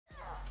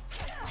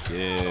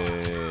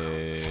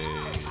Yay.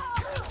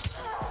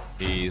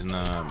 He's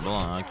not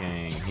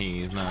blocking.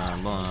 He's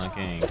not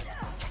blocking.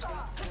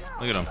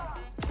 Look at him.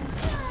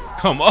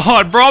 Come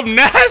on, bro. I'm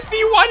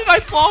nasty. Why did I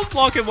fall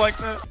block him like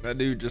that? That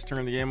dude just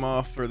turned the game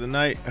off for the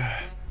night.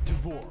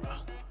 Devora.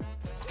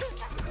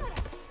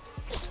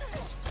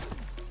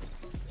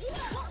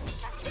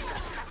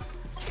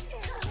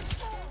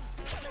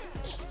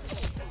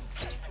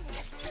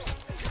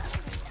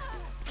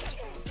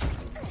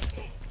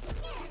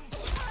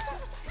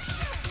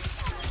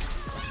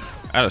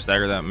 I had to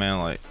stagger that man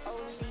like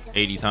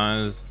 80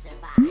 times,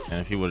 and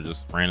if he would have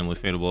just randomly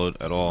fatal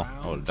blowed at all,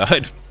 I would have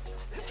died.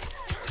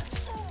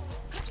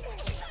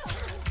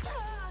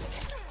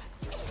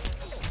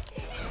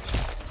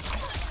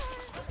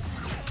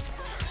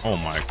 Oh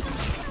my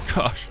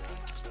gosh.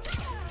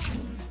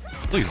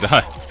 Please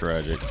die.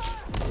 Tragic.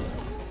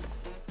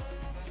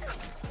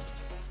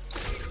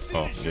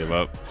 Oh, gave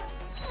up.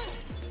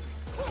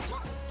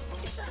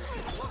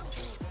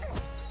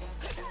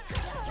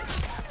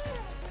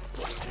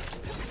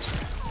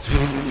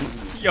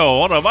 Yo,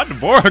 hold up, my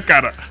Deborah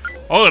gotta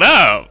hold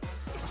up.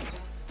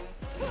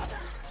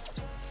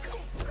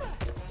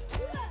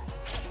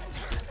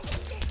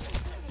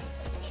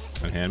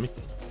 Unhand me.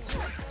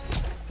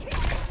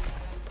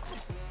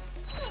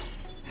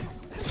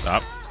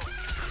 Stop.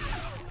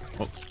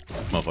 Oh,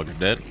 motherfucker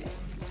dead.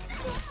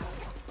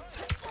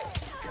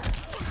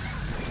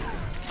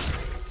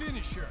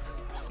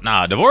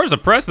 Nah, Deborah's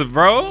oppressive,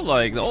 bro.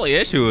 Like, the only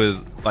issue is,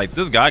 like,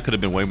 this guy could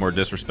have been way more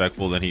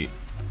disrespectful than he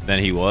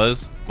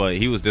was, but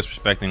he was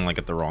disrespecting like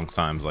at the wrong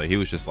times. Like, he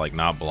was just like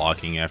not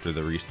blocking after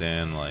the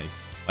restand. Like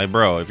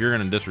bro, if you're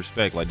gonna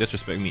disrespect, like,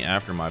 disrespect me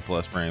after my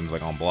plus frames,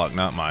 like on block,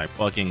 not my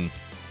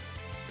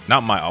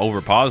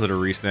over positive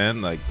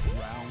restand. Like,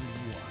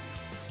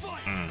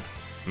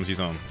 let me see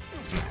something.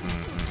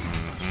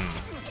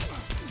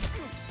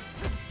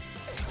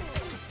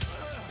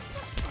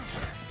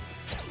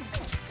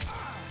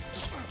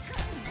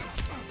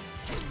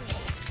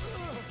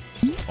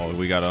 Oh,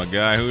 we got a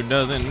guy who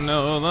doesn't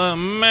know the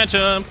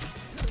matchup,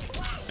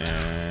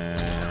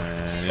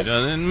 and it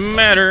doesn't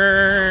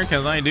matter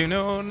because I do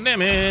no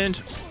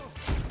damage.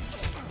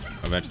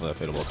 Eventually that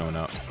fatal ball coming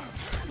out.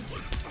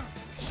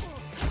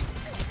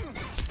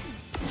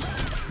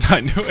 I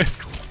knew it.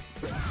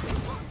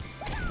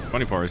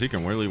 Funny part is he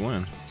can really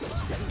win.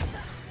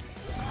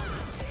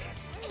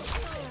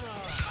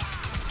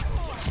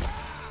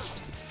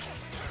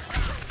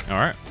 All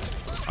right,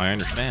 I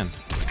understand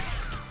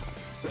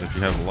that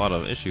you have a lot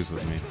of issues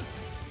with me.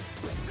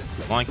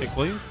 Flying kick,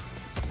 please.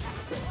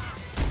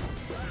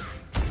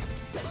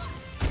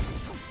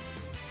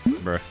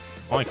 Bruh,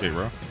 flying kick,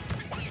 bro.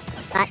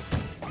 I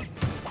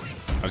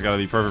just gotta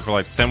be perfect for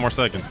like 10 more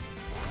seconds.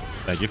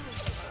 Thank you.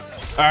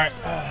 All right.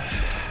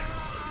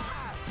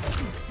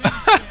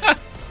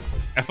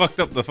 I fucked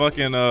up the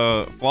fucking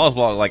flaws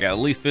block like at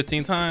least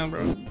 15 times,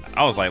 bro.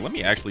 I was like, let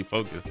me actually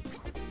focus.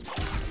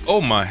 Oh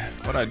my,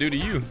 what'd I do to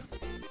you?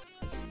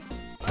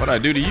 What'd I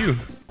do to you?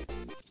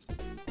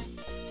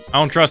 I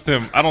don't trust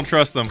him. I don't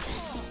trust him.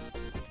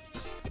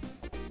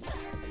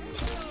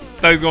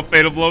 Thought he's gonna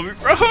fatal blow me,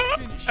 bro.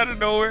 Out of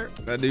nowhere.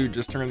 That dude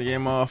just turned the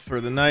game off for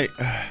the night.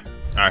 All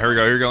right, here we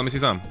go. Here we go. Let me see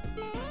something.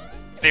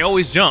 They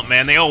always jump,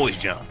 man. They always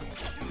jump.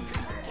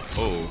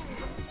 Oh.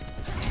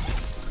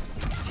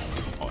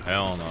 Oh,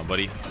 hell no,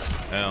 buddy.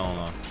 Hell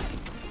no.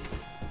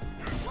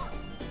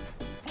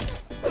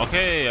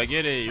 Okay, I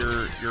get it.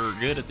 You're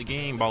good at the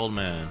game, bald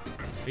man.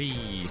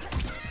 Hey.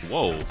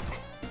 Whoa.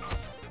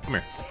 Come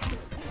here.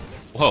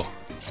 Whoa.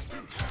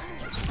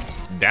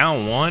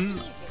 Down one.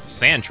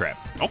 Sand trap.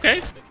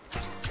 Okay.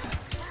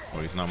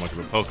 Well, he's not much of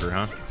a poker,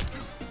 huh?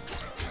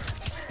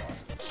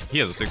 He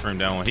has a 6-frame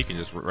down one. He can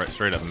just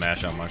straight up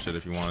mash out my shit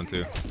if he wanted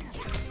to.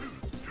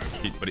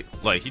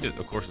 He did,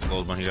 of course, the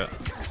slowest one he got.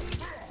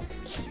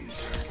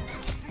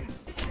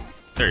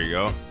 There you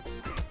go.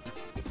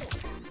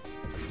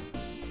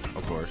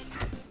 Of course.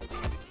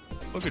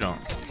 Hope you don't.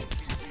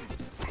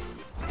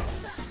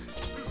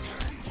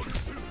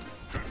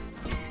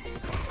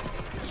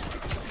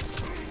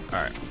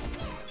 Alright.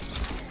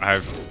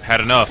 I've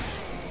had enough.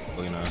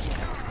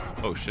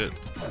 Oh shit.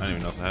 I didn't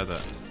even know if I had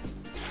that.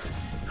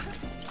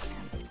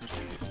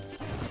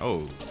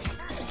 Oh.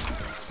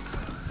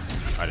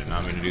 I did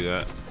not mean to do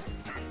that.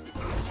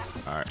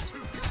 Alright.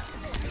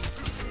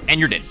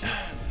 And you're dead.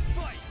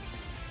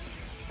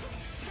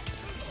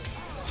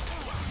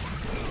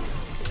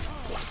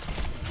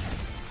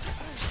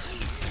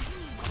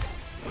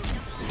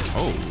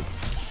 Oh.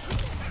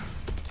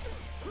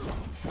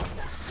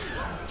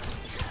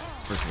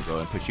 First, we go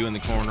and put you in the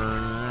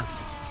corner.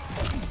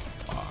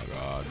 Oh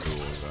god,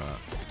 cool that.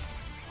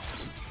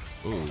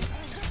 Ooh.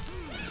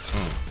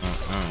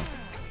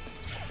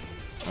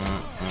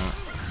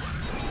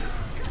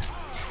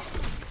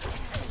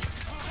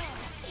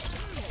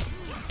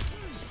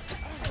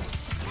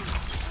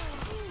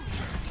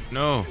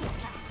 No.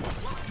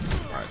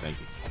 Alright, thank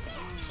you.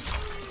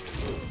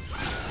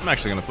 I'm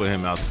actually gonna put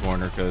him out the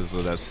corner because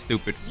of that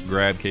stupid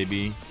grab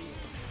KB.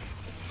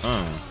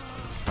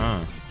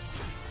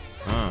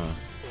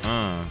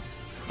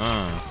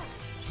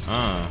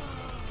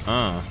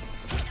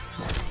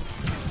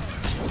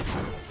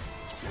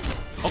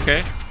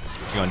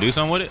 do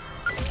something with it?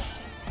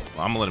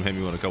 Well, I'm gonna let him hit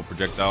me with a couple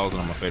projectiles,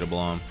 and I'm gonna Fatal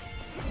Blow him.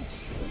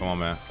 Come on,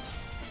 man.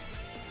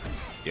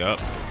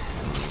 Yup.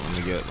 Let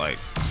me get like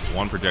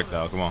one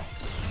projectile. Come on.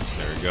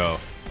 There we go.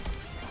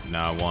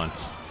 Now one.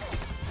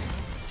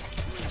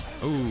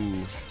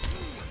 Ooh.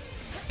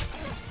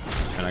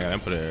 And I got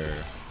input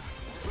there.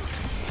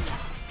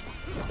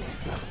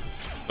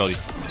 Cody.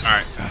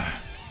 Alright.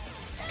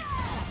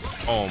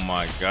 Oh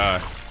my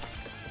god.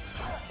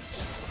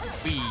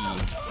 Whee.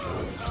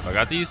 I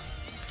got these?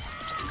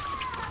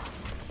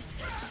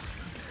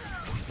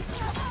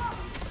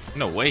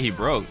 No way he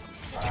broke.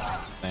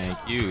 Thank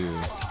you.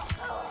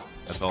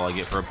 That's all I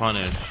get for a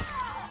punish.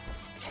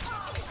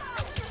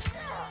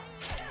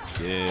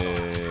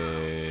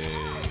 Yay.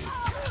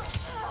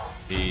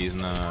 He's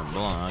not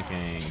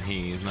blocking.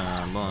 He's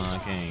not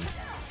blocking.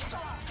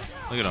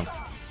 Look at him.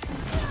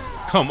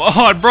 Come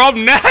on, bro.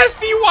 I'm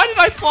nasty. Why did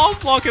I fall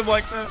block him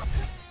like that?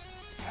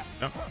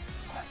 Yep.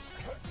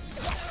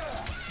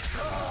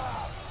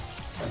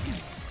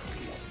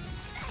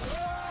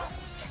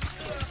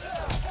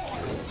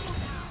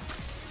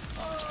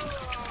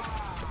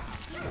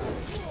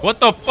 What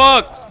the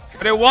fuck?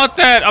 I didn't want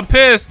that. I'm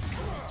pissed.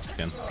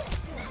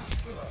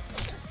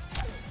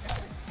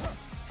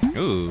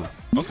 Ooh.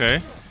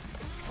 Okay.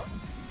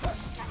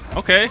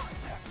 Okay.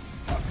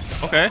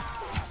 Okay.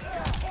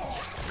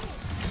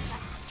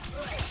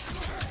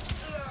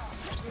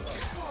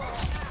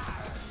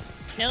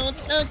 Don't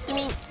talk to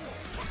me.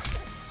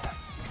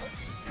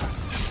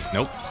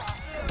 Nope.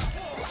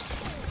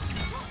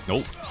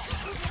 Nope.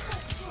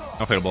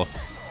 No Fatal Blow.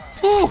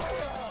 Woo!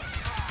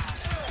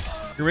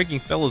 You're making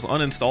fellas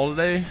uninstall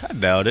today? I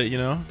doubt it, you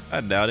know?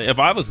 I doubt it. If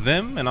I was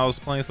them and I was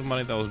playing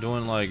somebody that was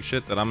doing like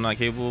shit that I'm not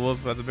capable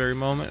of at the very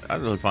moment,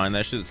 I'd really find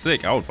that shit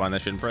sick. I would find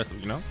that shit impressive,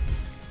 you know?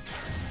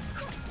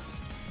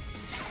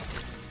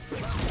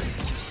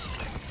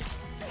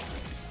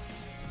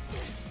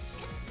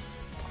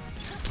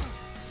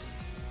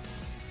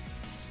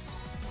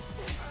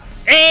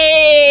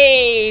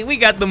 Hey, we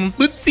got them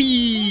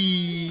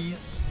footsies.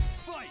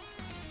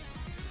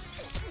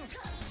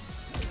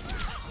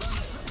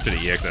 Should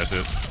have EX that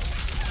shit.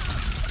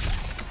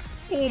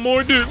 Oh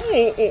my dude.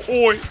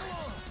 Oh.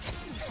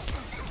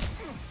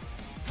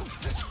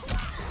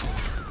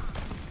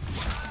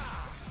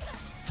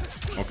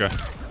 Okay.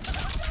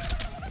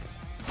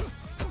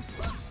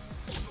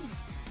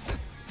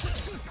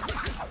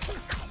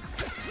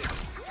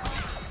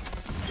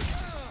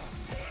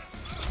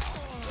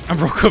 I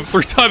broke up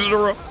 3 times in a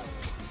row.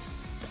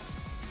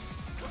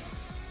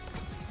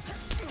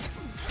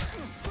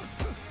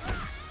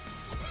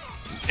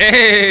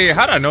 Hey,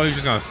 how did I know he was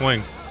just gonna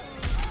swing?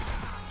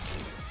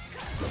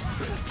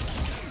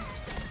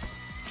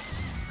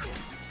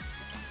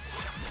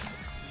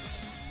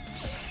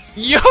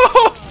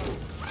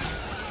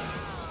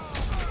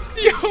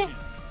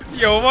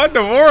 Yo, my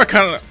Devora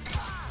kind of.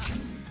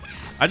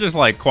 I just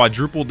like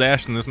quadruple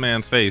dashed in this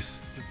man's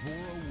face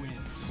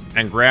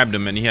and grabbed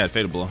him, and he had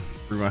Fatal Blow.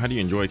 How do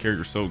you enjoy a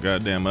character so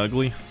goddamn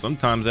ugly?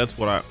 Sometimes that's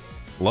what I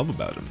love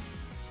about him.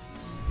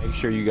 Make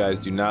sure you guys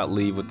do not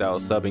leave without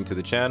subbing to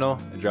the channel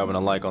and dropping a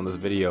like on this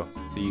video.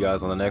 See you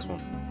guys on the next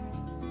one.